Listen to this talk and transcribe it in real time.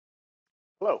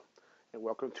Hello, and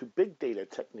welcome to Big Data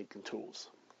Technique and Tools.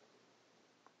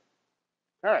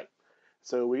 All right,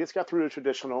 so we just got through the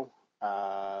traditional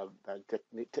I'm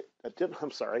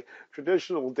sorry,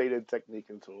 traditional data technique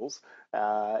and tools,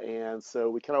 and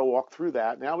so we kind of walk through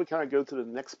that. Now we kind of go to the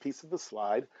next piece of the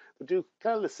slide to do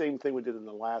kind of the same thing we did in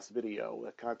the last video. We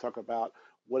kind of talk about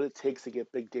what it takes to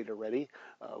get big data ready,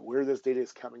 where this data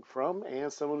is coming from,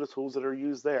 and some of the tools that are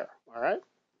used there. All right.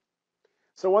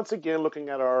 So once again, looking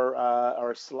at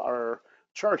our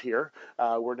chart here,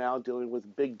 we're now dealing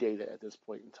with big data at this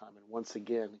point in time, and once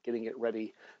again, getting it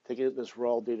ready, to get this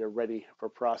raw data ready for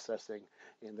processing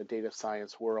in the data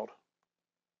science world.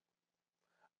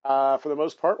 For the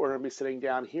most part, we're going to be sitting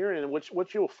down here, and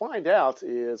what you'll find out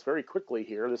is very quickly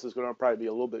here. This is going to probably be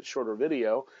a little bit shorter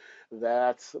video.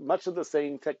 That much of the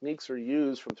same techniques are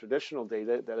used from traditional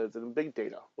data that is in big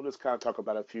data. We'll just kind of talk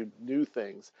about a few new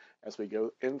things as we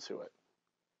go into it.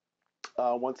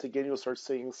 Once again, you'll start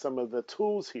seeing some of the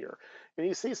tools here. And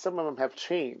you see some of them have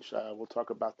changed. We'll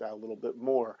talk about that a little bit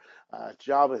more.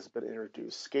 Java has been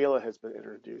introduced. Scala has been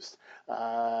introduced.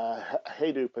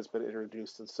 Hadoop has been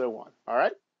introduced, and so on. All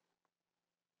right?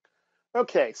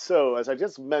 Okay, so as I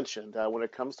just mentioned, when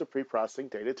it comes to pre-processing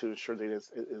data to ensure data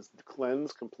is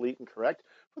cleansed, complete, and correct,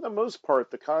 for the most part,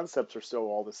 the concepts are still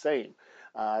all the same.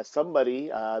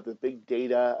 The big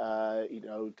data,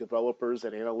 developers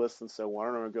and analysts and so on,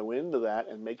 are going to go into that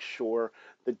and make sure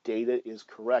the data is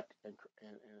correct and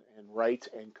right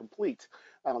and complete.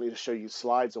 I don't need to show you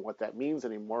slides on what that means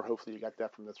anymore. Hopefully, you got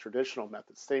that from the traditional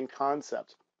method. Same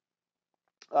concept.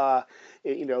 Uh,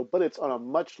 but it's on a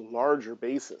much larger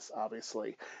basis,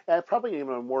 obviously, and probably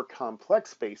even a more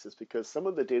complex basis because some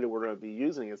of the data we're going to be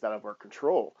using is out of our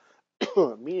control,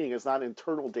 meaning it's not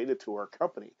internal data to our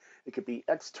company. It could be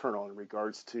external in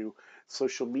regards to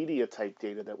social media type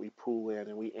data that we pull in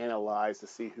and we analyze to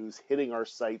see who's hitting our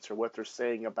sites or what they're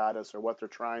saying about us or what they're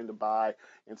trying to buy,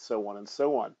 and so on and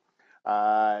so on.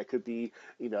 It could be,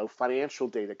 financial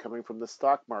data coming from the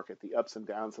stock market, the ups and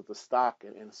downs of the stock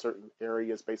in certain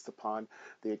areas based upon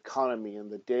the economy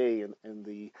and the day and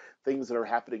the things that are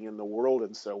happening in the world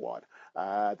and so on.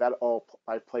 That all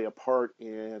might play a part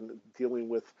in dealing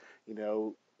with, you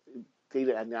know,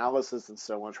 data analysis and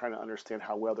so on, trying to understand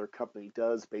how well their company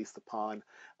does based upon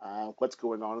what's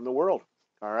going on in the world.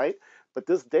 All right. But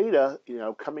this data,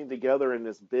 coming together in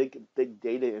this big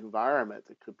data environment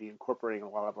that could be incorporating a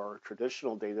lot of our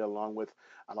traditional data along with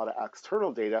a lot of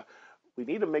external data, we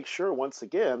need to make sure once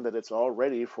again that it's all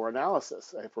ready for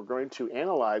analysis. If we're going to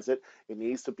analyze it, it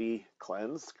needs to be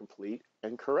cleansed, complete,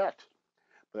 and correct,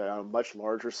 but on a much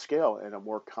larger scale and a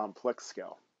more complex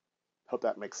scale. Hope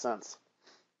that makes sense.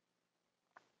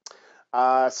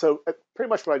 Pretty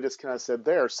much what I just kind of said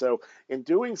there. So in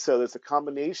doing so, there's a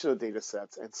combination of data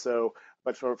sets. And so,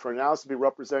 but for analysis to be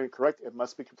represented correct, it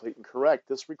must be complete and correct.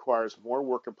 This requires more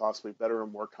work and possibly better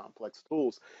and more complex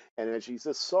tools. And as you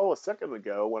just saw a second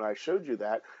ago when I showed you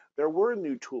that, there were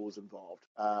new tools involved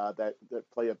that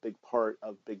play a big part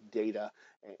of big data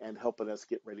and helping us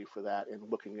get ready for that and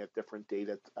looking at different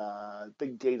data,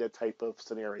 big data type of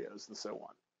scenarios and so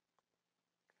on.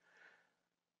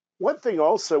 One thing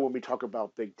also when we talk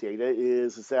about big data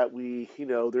is that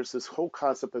there's this whole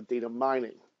concept of data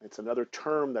mining. It's another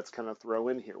term that's kind of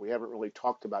thrown in here. We haven't really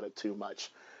talked about it too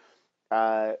much.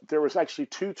 There was actually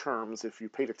two terms, if you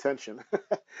paid attention,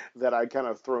 that I kind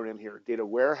of thrown in here: data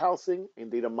warehousing and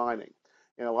data mining.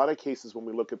 In a lot of cases, when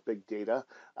we look at big data,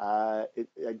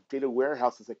 data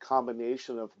warehouse is a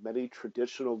combination of many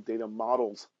traditional data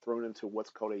models thrown into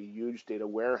what's called a huge data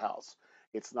warehouse.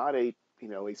 It's not a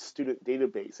student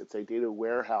database. It's a data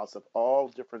warehouse of all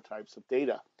different types of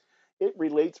data. It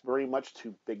relates very much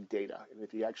to big data. And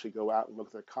if you actually go out and look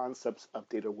at the concepts of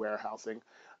data warehousing,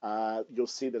 you'll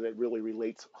see that it really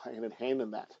relates hand in hand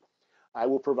in that. I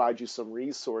will provide you some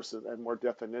resources and more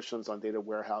definitions on data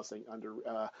warehousing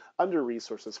under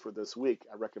resources for this week.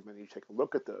 I recommend you take a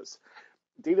look at those.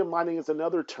 Data mining is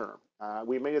another term.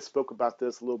 We may have spoke about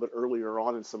this a little bit earlier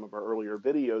on in some of our earlier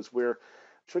videos where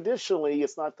traditionally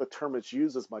it's not the term that's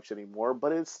used as much anymore,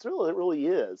 but it really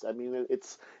is. I mean,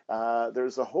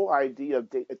 there's a whole idea of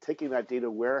taking that data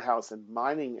warehouse and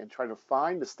mining and trying to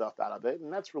find the stuff out of it,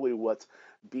 and that's really what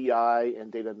BI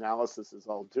and data analysis is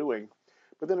all doing.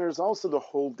 But then there's also the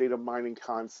whole data mining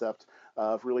concept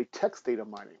of really text data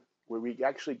mining, where we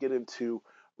actually get into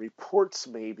reports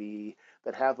maybe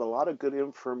that have a lot of good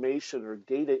information or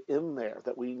data in there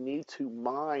that we need to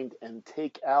mine and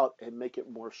take out and make it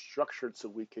more structured so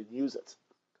we can use it.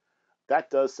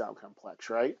 That does sound complex,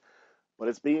 right? But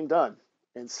it's being done.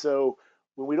 And so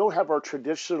when we don't have our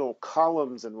traditional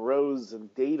columns and rows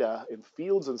and data and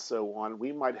fields and so on,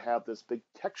 we might have this big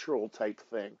textual type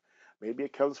thing. Maybe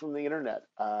it comes from the internet.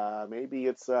 Maybe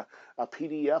it's a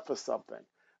PDF of something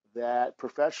that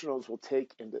professionals will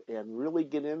take and really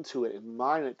get into it and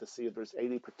mine it to see if there's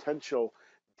any potential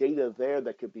data there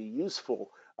that could be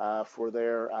useful for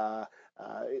their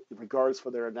regards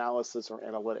for their analysis or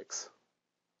analytics.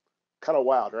 Kind of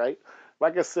wild, right?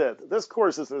 Like I said, this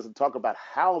course doesn't talk about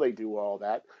how they do all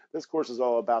that. This course is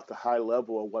all about the high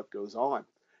level of what goes on.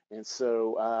 And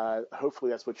so hopefully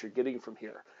that's what you're getting from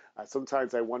here.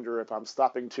 Sometimes I wonder if I'm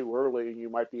stopping too early and you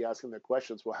might be asking the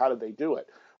questions, well, how do they do it?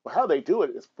 Well, how they do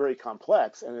it is very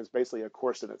complex and it's basically a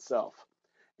course in itself.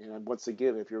 And once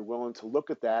again, if you're willing to look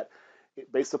at that,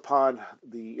 based upon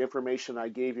the information I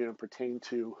gave you and pertain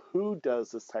to who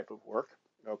does this type of work,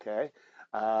 okay,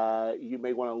 you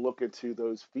may want to look into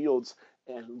those fields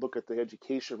and look at the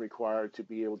education required to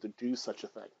be able to do such a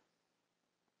thing.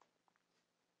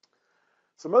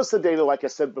 So most of the data, like I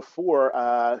said before,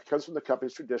 comes from the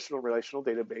company's traditional relational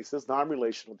databases,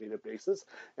 non-relational databases,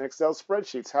 and Excel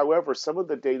spreadsheets. However, some of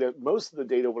the data, most of the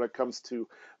data when it comes to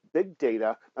big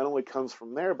data, not only comes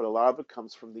from there, but a lot of it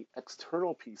comes from the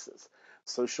external pieces,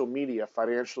 social media,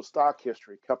 financial stock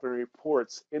history, company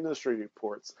reports, industry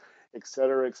reports, et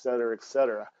cetera, et cetera, et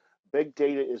cetera. Big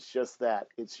data is just that.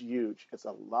 It's huge. It's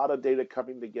a lot of data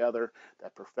coming together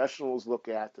that professionals look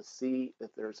at to see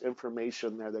if there's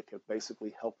information there that could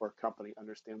basically help our company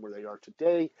understand where they are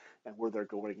today and where they're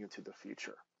going into the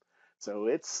future. So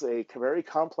it's a very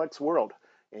complex world,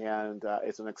 and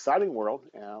it's an exciting world.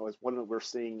 It's one that we're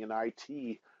seeing in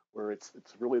IT, where it's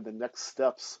really the next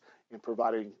steps in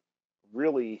providing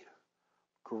really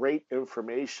great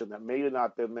information that may have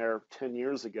not been there 10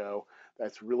 years ago.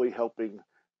 That's really helping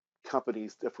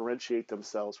companies differentiate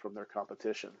themselves from their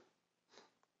competition.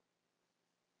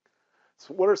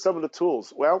 So what are some of the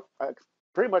tools? Well,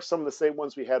 pretty much some of the same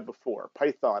ones we had before.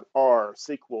 Python, R,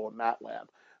 SQL, and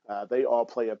MATLAB. They all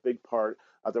play a big part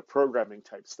of the programming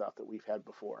type stuff that we've had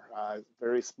before.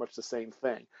 Very much the same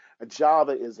thing.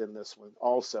 Java is in this one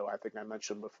also. I think I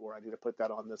mentioned before. I need to put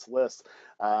that on this list.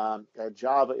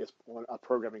 Java is a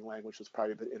programming language that's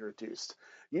probably been introduced.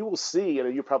 You will see,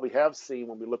 and you probably have seen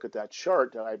when we look at that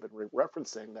chart that I've been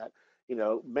referencing, that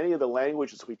many of the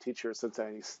languages we teach here at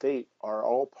Cincinnati State are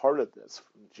all part of this,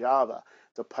 from Java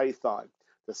to Python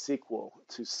to SQL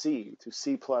to C to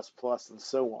C++, and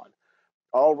so on.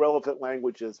 All relevant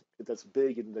languages that's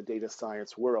big in the data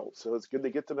science world. So it's good to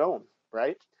get to know them,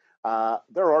 right?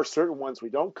 There are certain ones we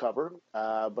don't cover,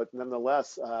 but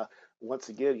nonetheless, once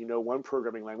again, one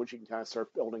programming language, you can kind of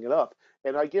start building it up.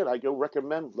 And again, I go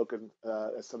recommend looking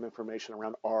at some information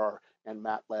around R and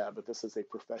MATLAB if this is a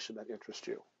profession that interests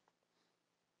you.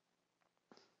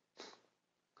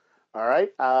 All right.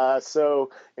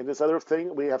 So in this other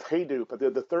thing, we have Hadoop, but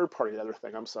the third party, the other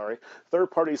thing, I'm sorry,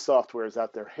 third party software is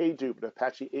out there. Hadoop and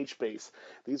Apache HBase.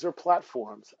 These are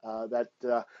platforms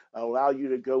that allow you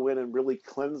to go in and really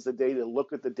cleanse the data,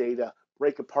 look at the data,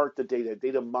 break apart the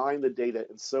data mine the data,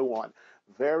 and so on.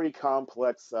 Very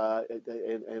complex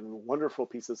and wonderful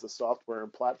pieces of software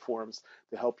and platforms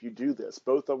to help you do this.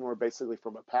 Both of them are basically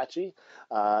from Apache.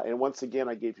 And once again,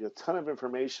 I gave you a ton of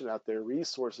information out there,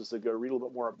 resources to go read a little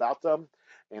bit more about them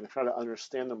and try to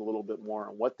understand them a little bit more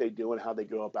and what they do and how they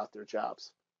go about their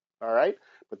jobs. All right,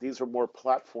 but these are more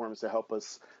platforms to help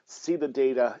us see the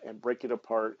data and break it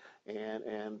apart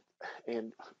and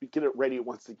get it ready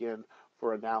once again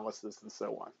for analysis and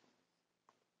so on.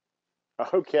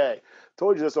 Okay,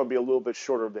 told you this will be a little bit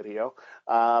shorter video,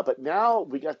 but now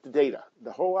we got the data.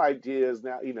 The whole idea is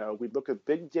now, we look at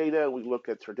big data, we look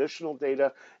at traditional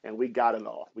data, and we got it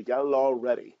all. We got it all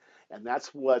ready. And that's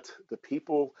what the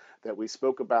people that we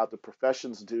spoke about, the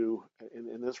professions do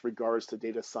in this regards to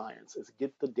data science, is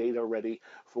get the data ready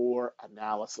for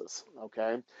analysis,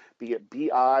 okay? Be it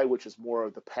BI, which is more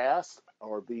of the past,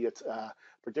 or be it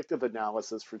predictive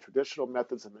analysis for traditional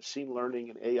methods of machine learning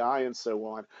and AI and so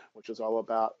on, which is all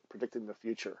about predicting the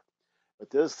future. But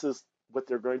this is what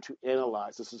they're going to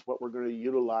analyze. This is what we're going to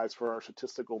utilize for our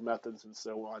statistical methods and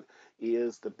so on,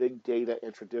 is the big data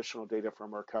and traditional data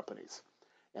from our companies.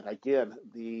 And again,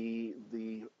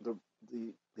 the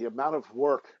amount of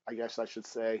work, I guess I should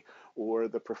say, or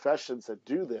the professions that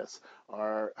do this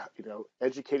are,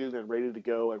 educated and ready to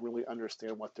go and really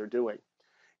understand what they're doing.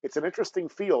 It's an interesting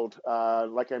field.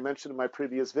 Like I mentioned in my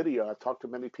previous video, I've talked to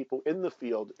many people in the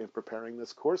field in preparing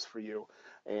this course for you.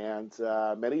 And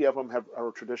many of them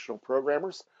are traditional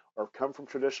programmers or come from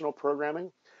traditional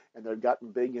programming, and they've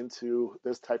gotten big into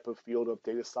this type of field of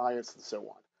data science and so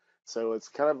on. So it's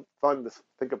kind of fun to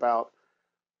think about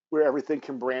where everything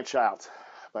can branch out.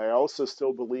 But I also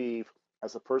still believe,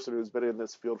 as a person who's been in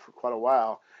this field for quite a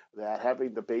while, that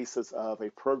having the basis of a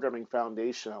programming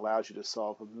foundation allows you to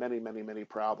solve many, many, many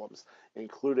problems,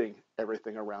 including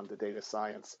everything around the data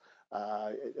science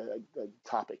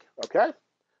topic. Okay?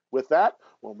 With that,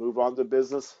 we'll move on to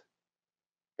business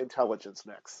intelligence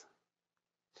next.